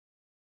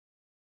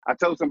I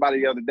told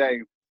somebody the other day,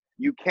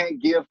 you can't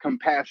give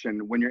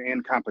compassion when you're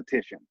in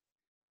competition.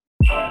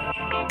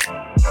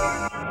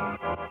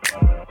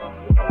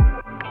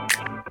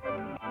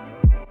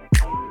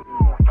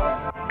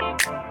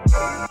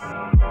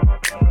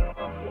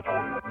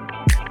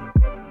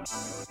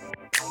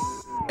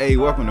 Hey,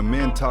 welcome to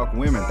Men Talk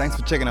Women. Thanks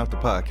for checking out the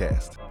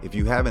podcast. If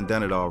you haven't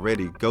done it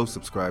already, go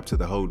subscribe to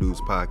the Whole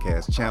Dudes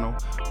Podcast channel,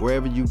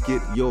 wherever you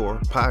get your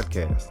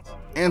podcasts.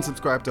 And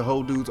subscribe to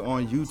Whole Dudes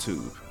on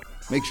YouTube.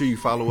 Make sure you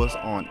follow us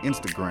on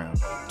Instagram,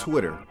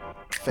 Twitter,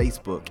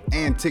 Facebook,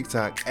 and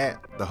TikTok at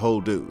The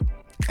Whole Dude.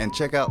 And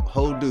check out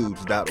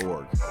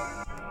wholedudes.org.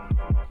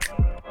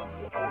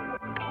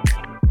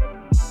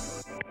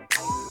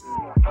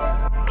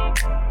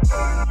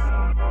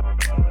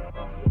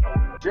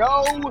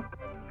 Joe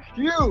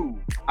Q.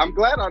 I'm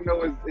glad I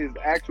know his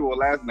actual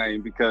last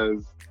name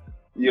because,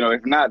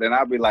 if not, then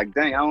I'll be like,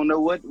 dang, I don't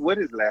know what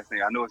his last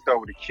name. I know it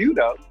starts with a Q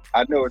though.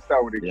 I know it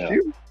starts with a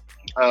Q.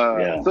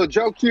 So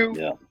Joe Q.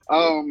 Yeah.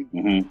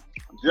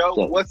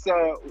 Joe,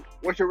 So,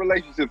 what's your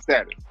relationship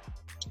status?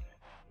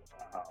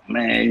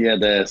 Man, yeah,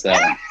 that's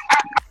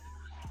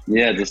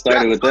just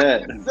started with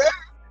that.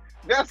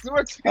 That's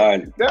what All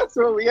right. That's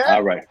what we had.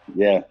 All right.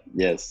 Yeah.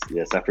 Yes.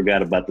 I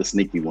forgot about the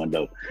sneaky one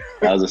though.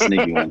 That was a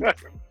sneaky one. All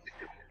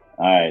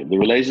right. The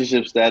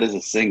relationship status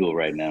is single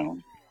right now.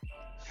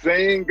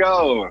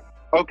 Single.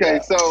 Okay,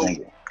 Yeah, so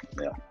single.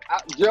 Yeah.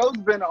 Joe's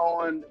been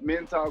on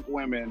Men Talk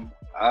Women.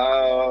 I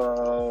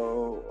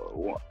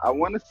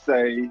want to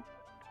say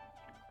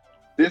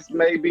this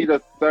may be the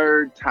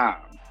third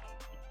time.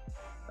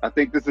 I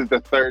think this is the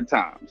third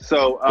time.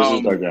 So This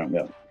is third time.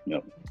 Yeah.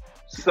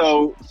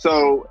 So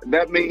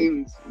that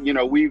means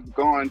we've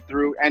gone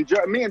through, and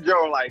me and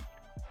Joe are like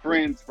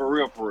friends for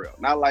real,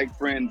 not like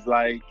friends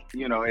like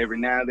every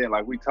now and then.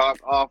 Like we talk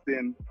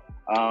often,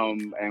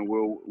 and we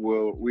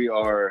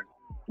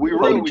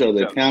hold each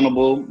other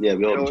accountable. Yeah,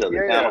 we hold each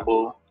other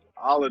accountable.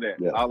 All of that,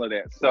 Yeah. all of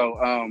that.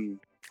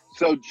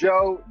 So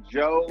Joe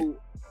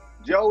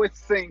is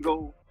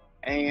single,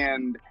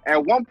 and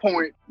at one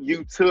point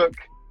you took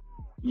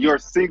your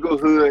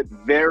singlehood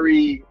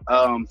very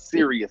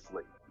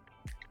seriously.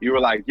 You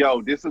were like,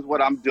 yo, this is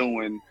what I'm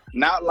doing.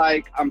 Not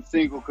like I'm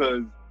single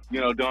because,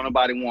 don't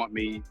nobody want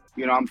me.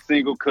 I'm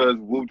single because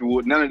whoop.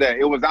 None of that.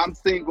 It was I'm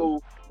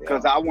single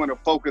because I want to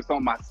focus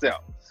on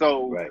myself.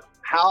 So Right.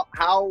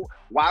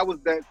 why was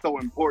that so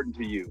important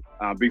to you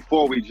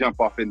before we jump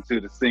off into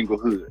the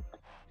singlehood?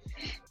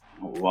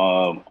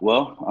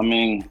 Well, I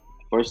mean,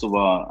 first of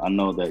all, I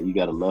know that you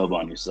got to love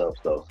on yourself,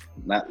 though.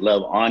 Not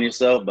love on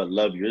yourself, but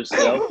love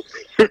yourself.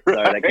 Sorry,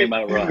 that came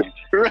out wrong.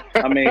 Right.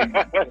 I mean,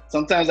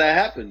 sometimes that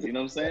happens, you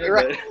know what I'm saying?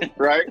 Right.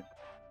 Right.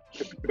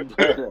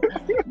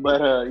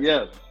 But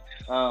yeah,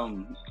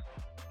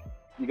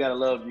 you gotta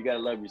love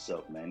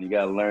yourself, man. You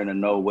gotta learn to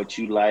know what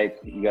you like.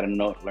 You gotta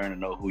learn to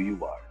know who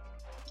you are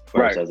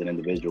first as an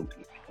individual,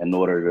 in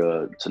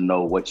order to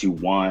know what you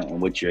want and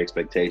what your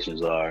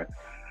expectations are,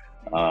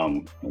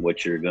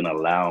 what you're gonna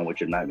allow and what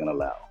you're not gonna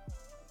allow.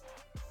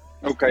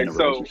 Okay, in a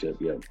relationship,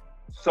 yeah.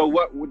 So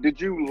what did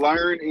you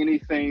learn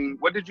anything?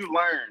 What did you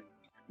learn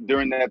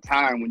during that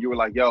time when you were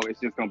like, yo, it's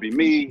just gonna be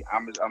me.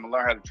 I'm gonna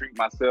learn how to treat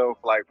myself.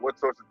 Like, what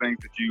sorts of things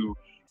did you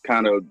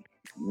kind of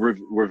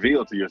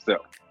reveal to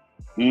yourself?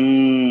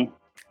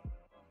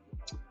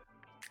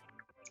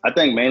 I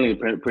think mainly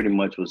pretty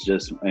much was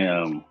just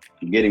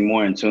getting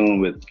more in tune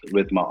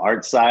with my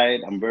art side.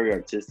 I'm very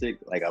artistic.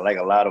 Like I like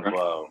a lot of.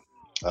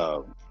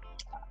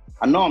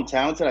 I know I'm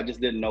talented. I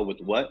just didn't know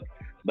with what,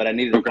 but I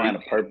needed to find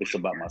a purpose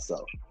about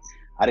myself.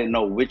 I didn't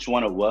know which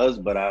one it was,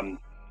 but I'm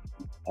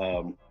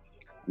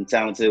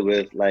talented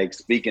with like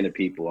speaking to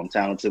people. I'm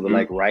talented with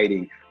like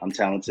writing. I'm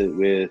talented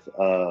with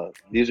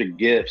these are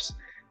gifts,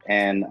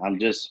 and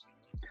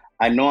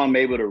I know I'm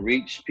able to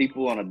reach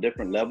people on a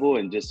different level,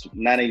 and just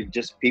not even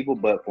just people,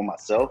 but for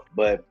myself.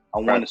 But I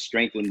want to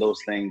strengthen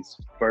those things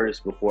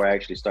first before I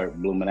actually start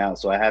blooming out.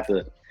 So I have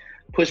to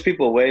push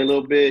people away a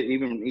little bit,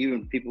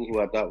 even people who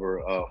I thought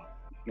were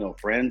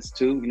friends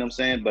too. You know what I'm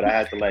saying? But I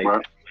had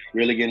to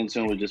really get into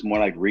it with just more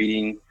like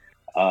reading,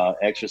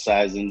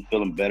 exercising,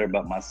 feeling better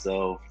about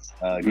myself,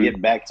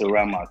 get back to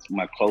around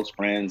my close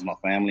friends, my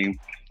family,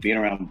 being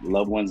around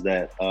loved ones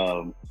that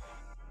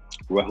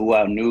who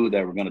I knew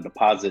that were going to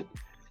deposit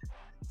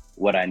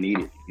what I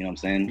needed. You know what I'm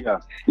saying?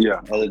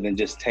 Yeah. Other than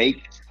just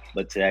take,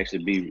 but to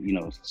actually be,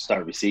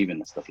 start receiving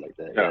and stuff like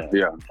that.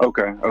 Yeah.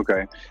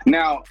 Okay.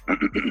 Now,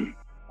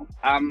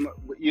 I'm,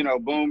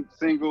 boom,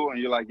 single, and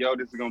you're like, yo,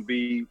 this is gonna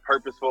be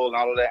purposeful and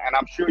all of that. And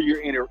I'm sure you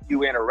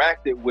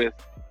interacted with,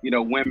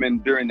 women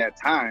during that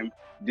time.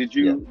 Did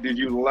you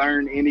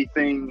learn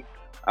anything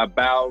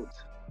about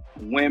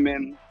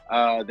women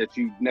that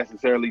you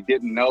necessarily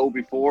didn't know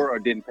before or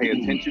didn't pay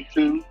attention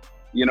to,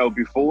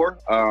 before,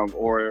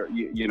 or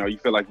you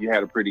feel like you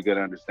had a pretty good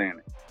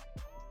understanding?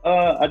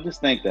 I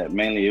just think that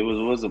mainly it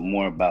wasn't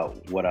more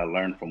about what I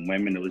learned from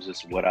women. It was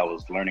just what I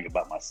was learning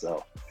about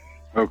myself.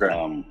 Okay.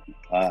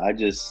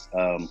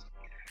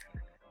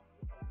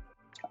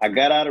 I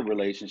got out of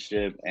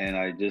relationship, and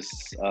I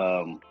just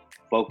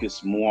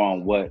focused more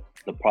on what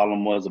the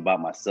problem was about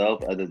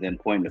myself, other than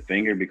pointing the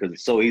finger, because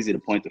it's so easy to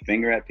point the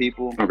finger at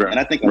people. Okay. And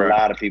I think a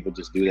lot of people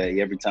just do that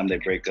every time they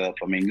break up.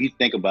 I mean, you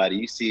think about it,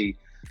 you see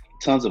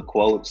tons of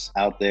quotes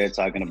out there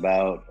talking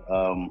about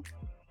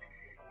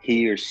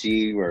he or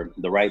she or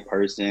the right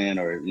person,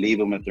 or leave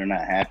them if they're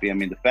not happy. I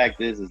mean, the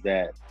fact is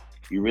that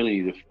you really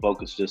need to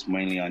focus just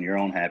mainly on your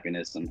own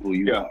happiness and who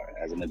you are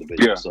as an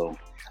individual. So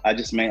I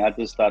just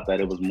thought that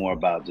it was more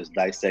about just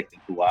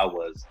dissecting who I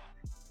was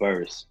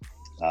first,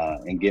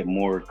 and get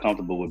more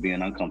comfortable with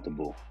being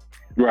uncomfortable.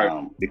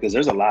 Right. Because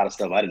there's a lot of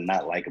stuff I did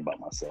not like about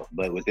myself,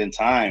 but within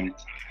time,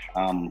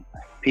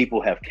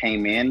 people have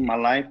came in my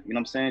life, you know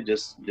what I'm saying?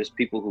 Just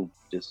people who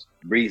just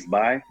breezed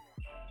by.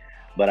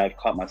 But I've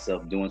caught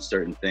myself doing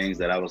certain things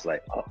that I was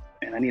like, oh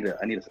man, I need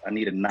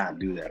to not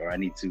do that, or I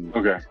need to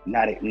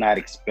not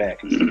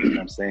expect, you know what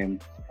I'm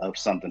saying, of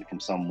something from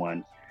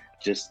someone,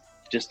 just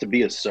to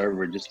be a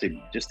server, just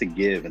to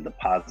give and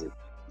deposit.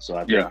 So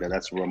I think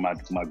that's where my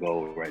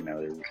goal right now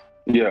is.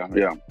 Yeah.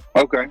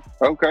 Okay.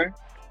 Okay.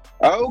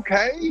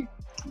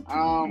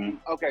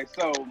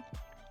 So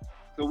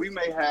we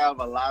may have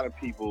a lot of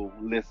people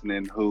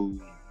listening or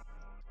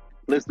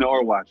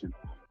watching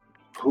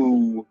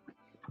who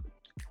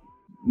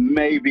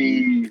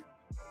maybe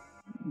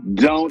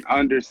don't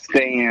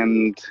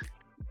understand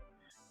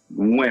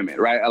women,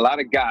 right? A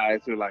lot of guys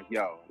who are like,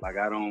 yo, like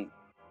I don't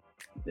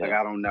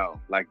know.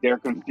 Like they're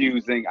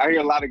confusing. I hear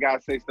a lot of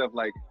guys say stuff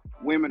like,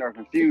 women are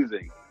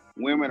confusing,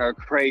 women are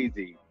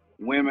crazy,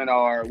 women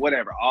are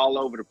whatever, all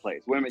over the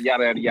place, women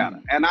yada yada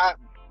yada. And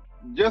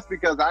just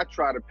because I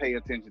try to pay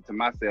attention to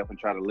myself and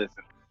try to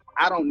listen,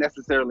 I don't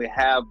necessarily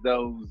have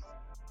those,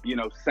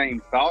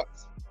 same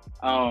thoughts.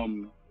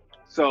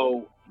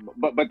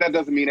 But that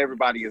doesn't mean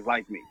everybody is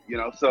like me,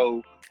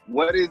 So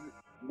what do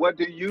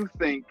you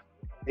think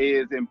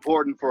is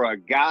important for a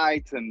guy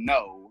to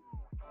know,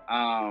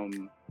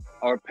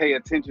 or pay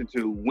attention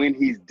to when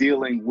he's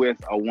dealing with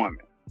a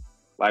woman?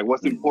 Like,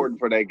 what's important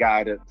for that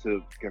guy to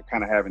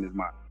kind of have in his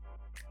mind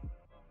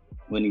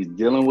when he's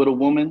dealing with a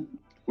woman?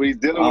 When he's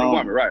dealing with a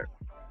woman, right?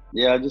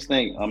 Yeah, I just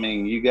think,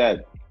 you got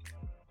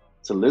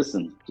to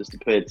listen, just to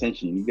pay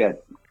attention. You got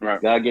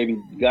God gave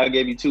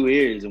you 2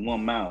 ears and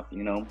 1 mouth.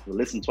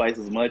 Listen twice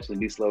as much and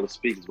be slow to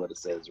speak is what it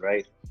says,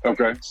 right?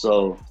 Okay.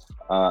 So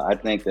I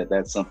think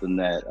that's something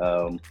that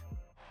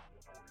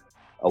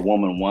a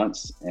woman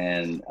wants,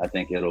 and I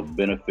think it'll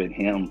benefit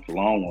him for the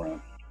long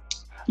run.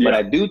 Yeah. But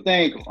I do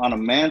think on a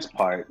man's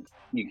part,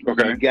 you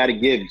got to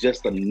give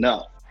just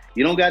enough.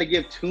 You don't got to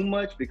give too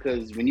much,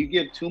 because when you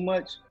give too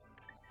much,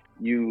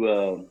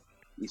 you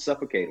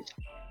suffocate him.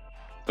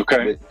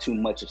 Okay. With too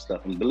much of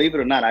stuff. And believe it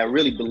or not, I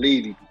really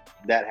believe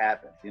that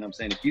happens. You know what I'm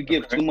saying? If you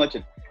give too much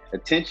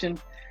attention,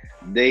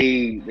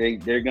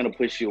 they're gonna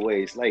push you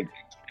away. It's like,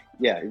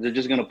 they're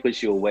just gonna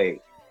push you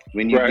away.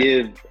 When you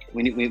give,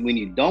 when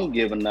you don't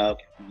give enough,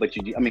 but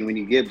when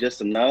you give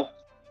just enough,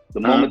 the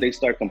moment they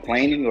start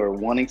complaining or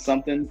wanting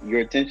something, your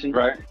attention,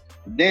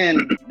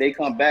 then they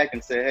come back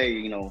and say,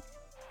 hey,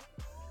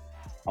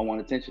 I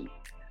want attention.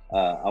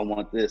 I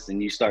want this.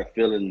 And you start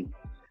feeling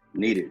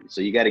needed.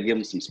 So you got to give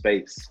them some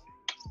space.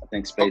 I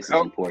think space is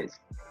important.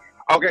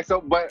 Okay.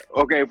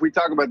 If we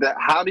talk about that,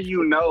 how do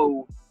you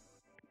know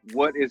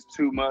what is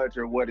too much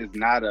or what is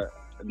not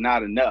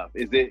enough?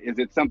 Is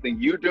it something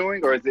you're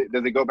doing, or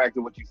does it go back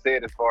to what you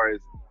said as far as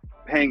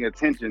paying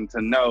attention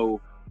to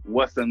know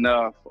what's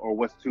enough or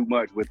what's too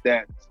much with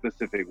that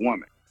specific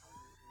woman?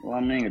 Well,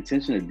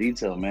 attention to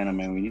detail, man.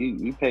 When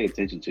you pay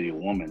attention to your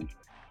woman,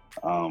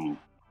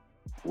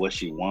 what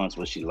she wants,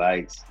 what she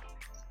likes,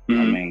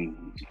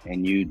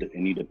 and you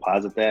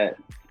deposit that,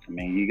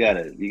 you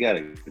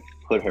gotta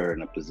put her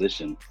in a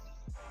position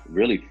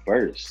really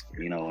first,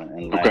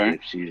 and like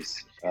if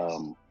she's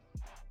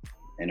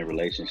in a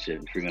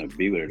relationship, if you're gonna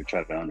be with her, to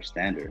try to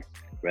understand her,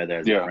 whether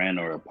as a friend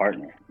or a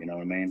partner, you know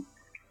what I mean?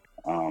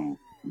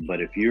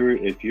 But if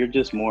you're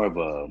just more of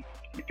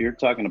if you're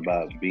talking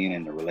about being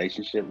in a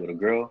relationship with a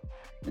girl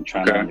and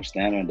trying to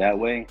understand her in that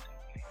way,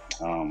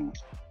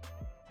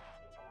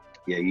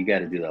 you got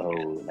to do the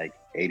whole like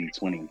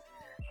 80-20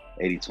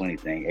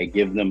 thing. And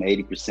give them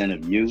 80%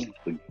 of you,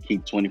 but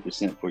keep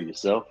 20% for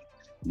yourself.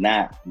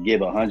 Not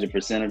give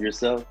 100% of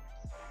yourself.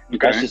 Okay.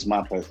 That's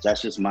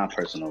just my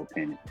personal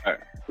opinion.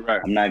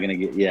 Right. I'm not gonna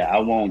I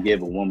won't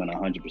give a woman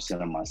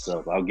 100% of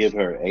myself. I'll give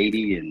her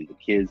 80 and the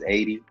kids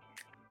 80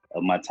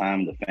 of my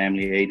time, the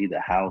family 80, the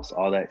house,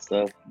 all that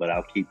stuff. But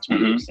I'll keep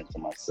 20% to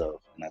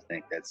myself, and I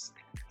think that's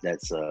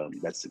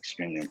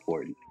extremely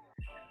important.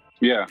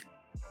 Yeah.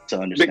 To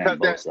understand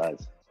both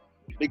sides.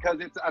 Because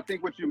I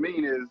think what you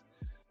mean is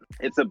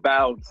it's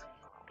about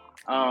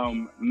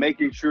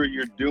making sure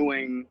you're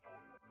doing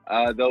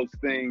those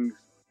things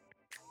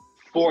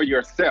for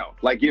yourself,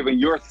 like giving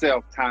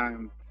yourself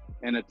time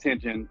and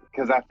attention.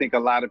 Because I think a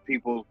lot of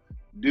people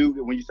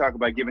do, when you talk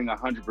about giving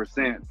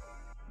 100%,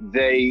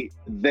 they're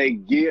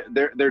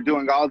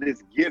doing all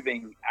this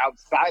giving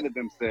outside of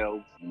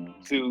themselves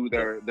to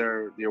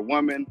their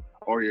woman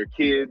or your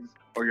kids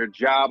or your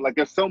job. Like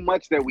there's so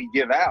much that we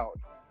give out,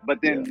 but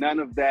then none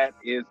of that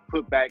is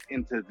put back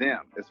into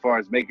them as far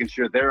as making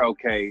sure they're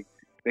okay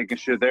making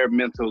sure their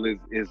mental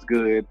is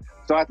good.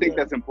 So I think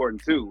that's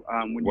important too.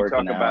 When you talk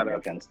Working about out,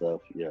 that kind of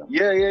stuff. Yeah.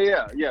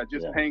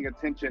 Just paying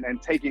attention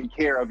and taking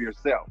care of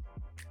yourself.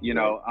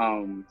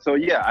 So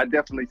yeah, I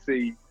definitely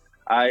see.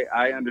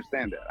 I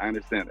understand that. I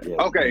understand that. Yeah.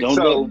 Okay,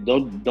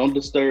 Don't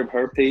disturb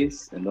her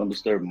peace and don't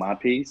disturb my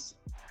peace.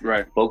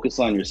 Right. Focus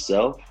on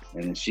yourself,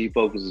 and then she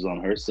focuses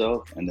on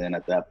herself, and then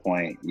at that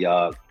point,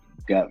 y'all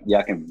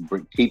can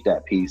keep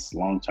that peace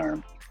long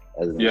term,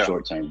 as in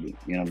short term. You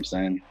know what I'm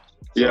saying?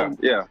 So,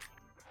 yeah.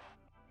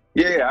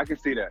 I can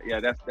see that. Yeah,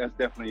 that's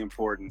definitely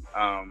important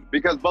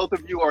because both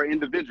of you are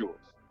individuals,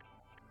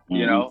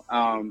 you know,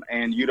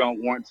 and you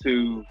don't want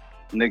to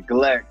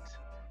neglect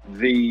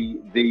the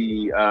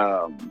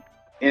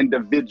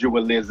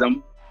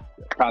individualism.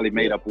 Probably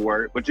made up a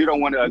word, but you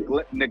don't want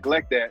to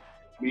neglect that,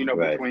 you know,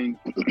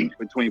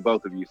 between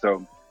both of you.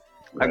 So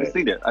I can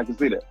see that.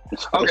 Okay.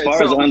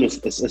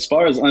 As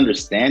far as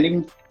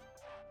understanding,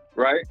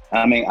 right?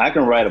 I mean, I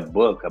can write a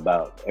book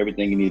about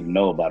everything you need to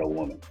know about a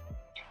woman,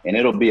 and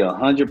it'll be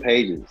 100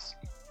 pages,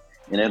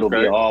 and it'll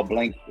be all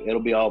blank.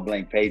 It'll be all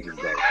blank pages,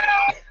 though.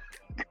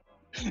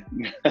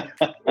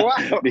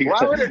 Why would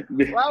it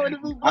be blank?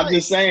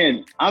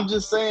 I'm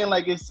just saying,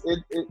 like it's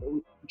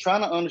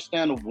trying to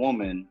understand a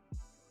woman.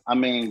 I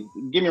mean,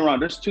 get me wrong.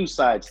 There's two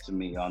sides to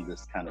me on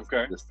this kind of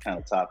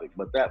topic.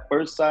 But that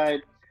first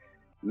side,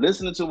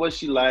 listening to what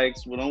she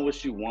likes, what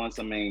she wants.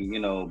 I mean,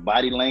 you know,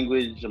 body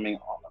language. I mean,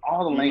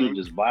 all the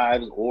languages,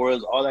 vibes,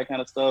 auras, all that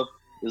kind of stuff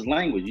is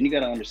language. And you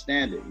got to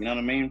understand it. You know what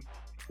I mean?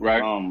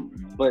 Right.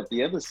 But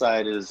the other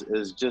side is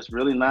just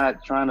really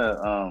not trying to.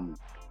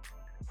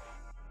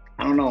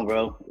 I don't know,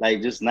 bro.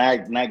 Like, just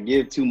not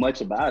give too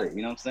much about it.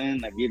 You know what I'm saying?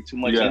 Not give too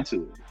much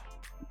into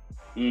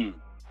it.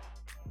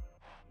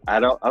 I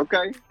don't.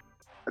 Okay,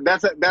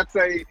 that's a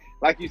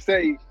like you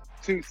say,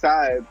 two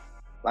sides.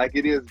 Like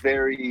it is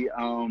very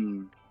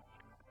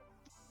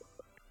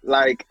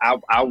like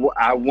I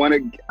want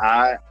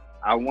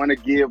to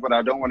give, but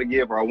I don't want to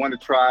give, or I want to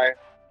try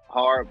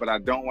hard, but I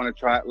don't want to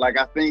try. Like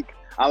I think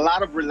a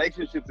lot of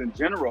relationships in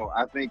general,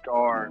 I think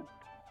are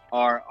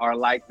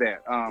like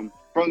that.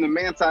 From the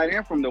man's side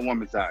and from the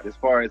woman's side, as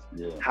far as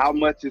how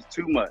much is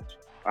too much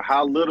or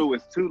how little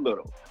is too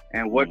little.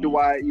 And what do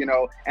I, you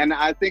know, and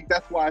I think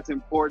that's why it's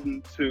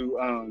important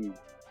to,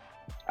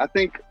 I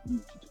think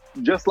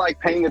just like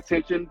paying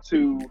attention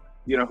to,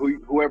 you know,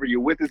 whoever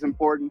you're with is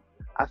important.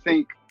 I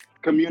think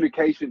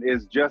communication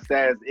is just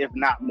as, if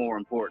not more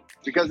important,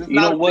 because it's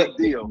not a big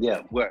deal.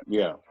 Yeah. What?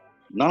 Yeah.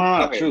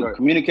 No, true.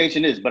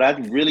 Communication is, but I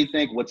really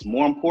think what's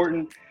more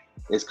important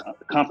is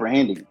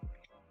comprehending.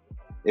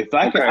 If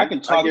I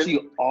can talk to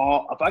you,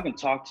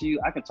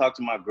 I can talk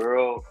to my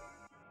girl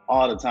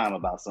all the time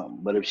about something.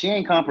 But if she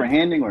ain't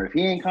comprehending, or if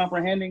he ain't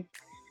comprehending,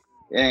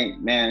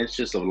 it's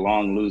just a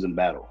long losing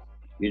battle.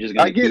 You're just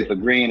gonna keep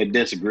agreeing to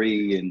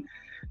disagree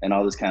and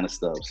all this kind of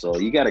stuff. So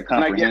you got to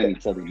comprehend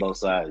each other both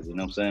sides. You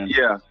know what I'm saying?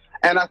 Yeah,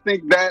 and I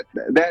think that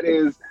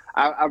is.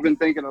 I've been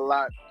thinking a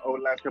lot over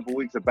the last couple of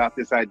weeks about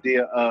this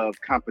idea of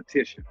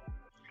competition,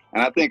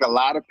 and I think a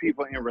lot of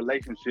people in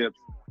relationships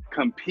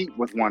compete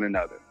with one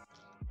another.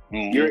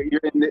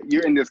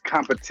 You're in this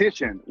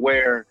competition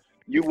where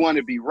you want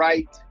to be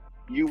right.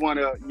 You want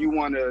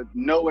to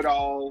know it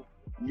all.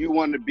 You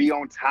want to be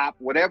on top,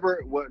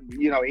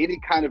 any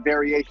kind of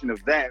variation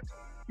of that,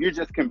 you're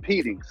just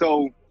competing.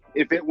 So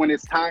when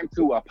it's time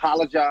to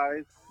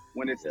apologize,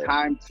 when it's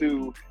time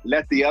to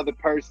let the other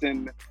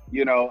person,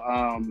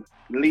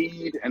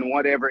 lead in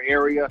whatever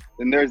area,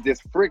 then there's this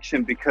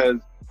friction because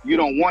you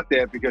don't want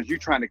that because you're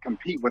trying to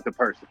compete with the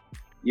person,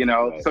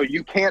 Right. So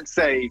you can't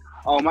say,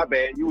 oh, my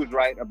bad, you was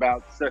right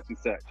about such and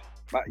such.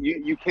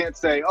 You can't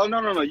say, oh,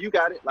 no, you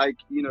got it. Like,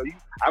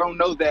 I don't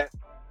know that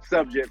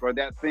subject or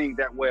that thing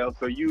that well,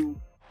 so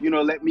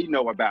let me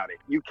know about it.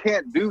 You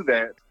can't do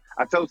that.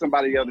 I told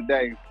somebody the other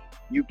day,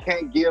 you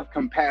can't give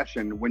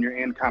compassion when you're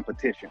in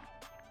competition.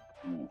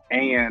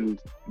 And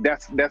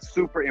that's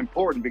super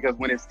important, because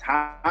when it's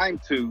time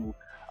to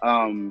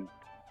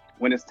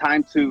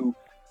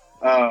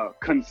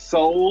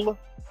console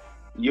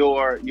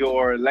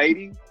your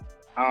lady,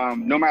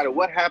 no matter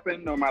what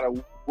happened, no matter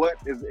what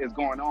is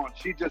going on,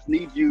 she just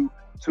needs you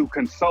to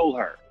console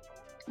her.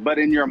 But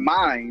in your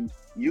mind,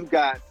 you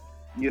got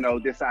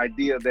this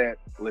idea that,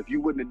 well, if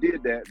you wouldn't have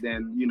did that,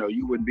 then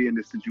you wouldn't be in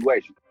this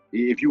situation.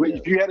 If you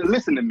had to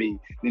listen to me,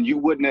 then you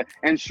wouldn't have.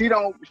 And she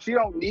don't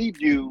need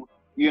you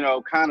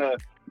kind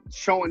of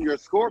showing your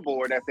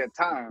scoreboard at that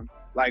time,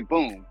 like,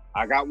 boom,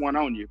 I got one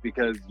on you,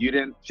 because she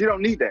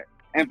don't need that.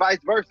 And vice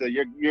versa.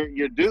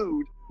 Your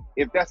dude,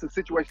 if that's a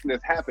situation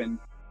that's happened,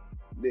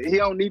 he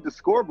don't need the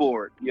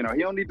scoreboard. He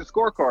don't need the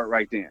scorecard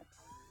right then.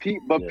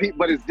 But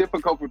it's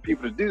difficult for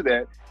people to do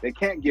that. They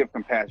can't give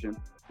compassion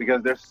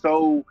because they're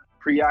so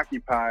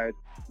preoccupied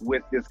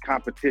with this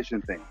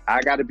competition thing.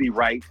 I got to be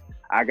right.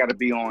 I got to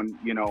be on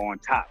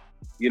top.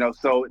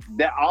 So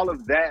that all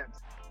of that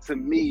to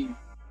me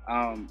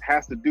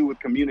has to do with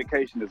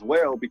communication as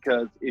well.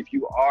 Because if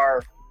you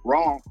are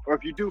wrong, or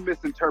if you do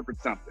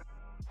misinterpret something,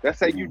 let's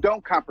say you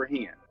don't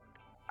comprehend.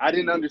 I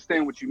didn't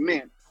understand what you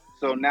meant,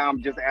 so now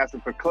I'm just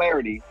asking for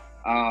clarity.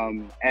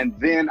 And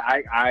then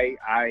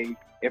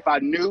if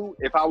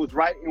I was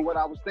right in what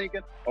I was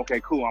thinking,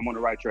 okay, cool, I'm on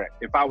the right track.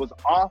 If I was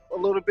off a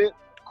little bit,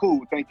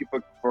 cool, thank you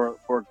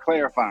for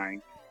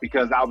clarifying,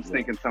 because I was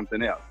thinking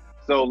something else.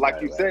 So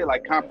like you say,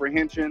 like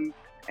comprehension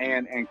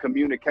and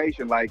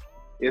communication, like,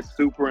 it's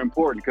super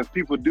important, because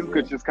people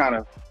could just kind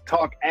of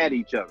talk at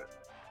each other.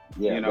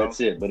 Yeah, you know? That's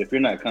it. But if you're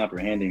not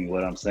comprehending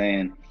what I'm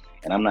saying,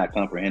 and I'm not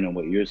comprehending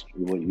what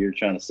you're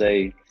trying to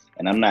say,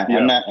 and I'm not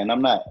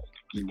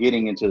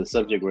getting into the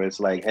subject where it's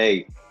like,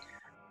 hey,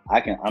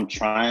 I'm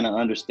trying to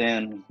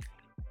understand,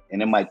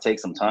 and it might take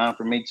some time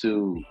for me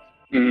to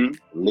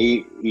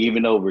leave,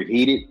 even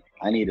overheated.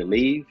 I need to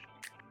leave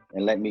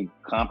and let me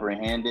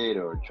comprehend it,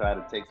 or try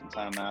to take some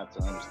time out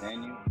to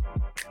understand you.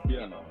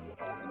 Yeah.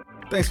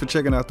 Thanks for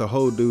checking out the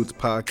Whole Dudes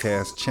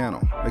Podcast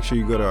channel. Make sure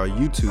you go to our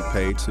YouTube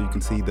page so you can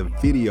see the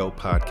video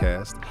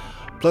podcast.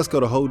 Plus, go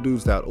to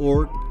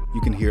wholedudes.org.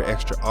 You can hear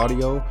extra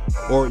audio,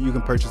 or you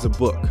can purchase a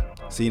book.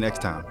 See you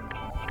next time.